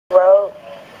Road.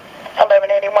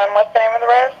 1181, what's the name of the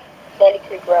road? Sandy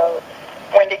Creek Road.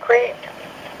 Windy Creek?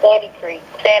 Sandy Creek.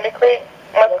 Sandy Creek?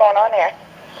 What's going on there?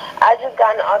 I just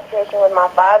got in an altercation with my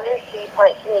father. He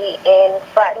punched me and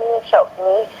flattened me and choked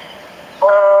me.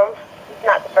 It's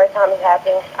not the first time it's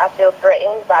happened. I feel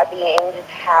threatened by being in this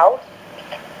house.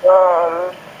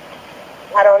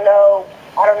 I don't know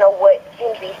what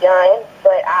can be done,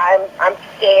 but I'm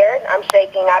scared. I'm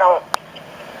shaking. I don't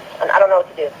know what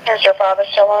to do. Is your father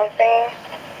still on scene?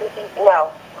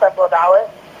 No, couple of dollars.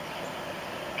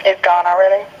 He's gone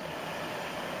already?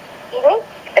 Excuse me?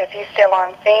 Is he still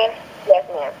on scene? Yes,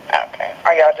 ma'am. Okay.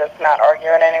 Are y'all just not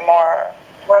arguing anymore?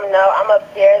 No, I'm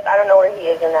upstairs. I don't know where he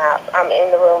is in the house. I'm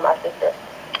in the room with my sister.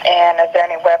 And is there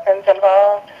any weapons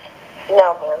involved?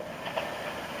 No, ma'am.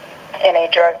 Any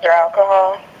drugs or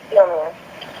alcohol? No, ma'am.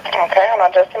 Okay, hold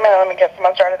on just a minute. Let me get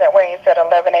someone started that way. You said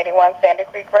 1181 Sandy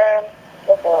Creek Road?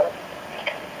 Yes, ma'am.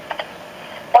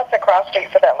 What's the cross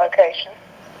street for that location?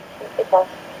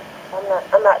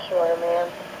 I'm not sure, ma'am.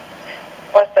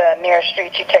 What's the nearest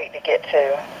street you take to get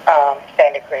to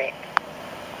Sandy Creek?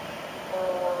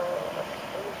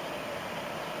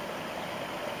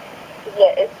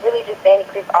 Yeah, it's really just Sandy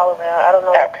Creek all around. I don't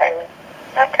know. Okay.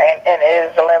 Okay, and it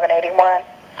is 1181?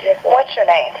 Yes, ma'am. What's your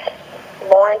name?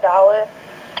 Lauren Dollar.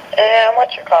 And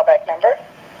what's your callback number?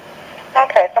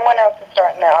 Okay, someone else is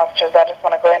starting the officers. I just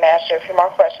want to go ahead and ask you a few more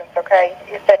questions, okay?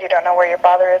 You said you don't know where your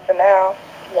father is in the house?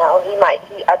 No, I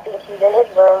think he's in his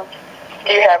room.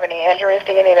 Do you have any injuries?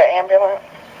 Do you need an ambulance?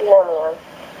 No, ma'am.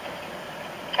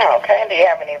 Oh, okay. Do you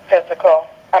have any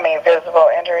visible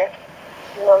injuries?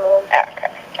 No, ma'am.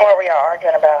 Okay. What were y'all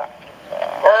arguing about?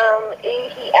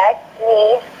 He asked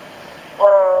me,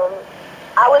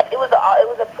 it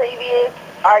was a previous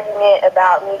argument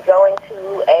about me going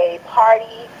to a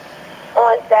party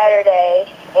on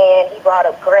Saturday, and he brought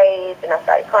up grades, and I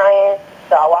started crying.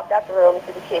 So I walked out the room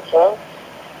to the kitchen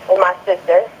with my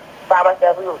sister. By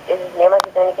myself, it was me and my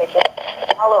sister in the kitchen.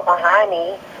 He followed behind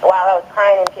me while I was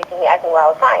crying in the kitchen. He asked me why I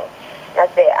was crying. And I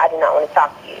said, I do not want to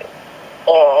talk to you.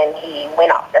 And he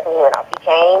went off. That's when he went off. He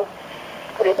came,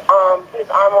 put his arm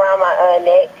around my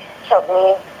neck, choked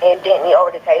me, and bent me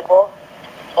over the table.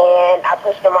 And I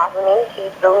pushed him off of me. He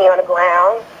threw me on the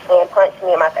ground and punched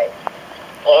me in my face.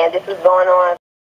 And this was going on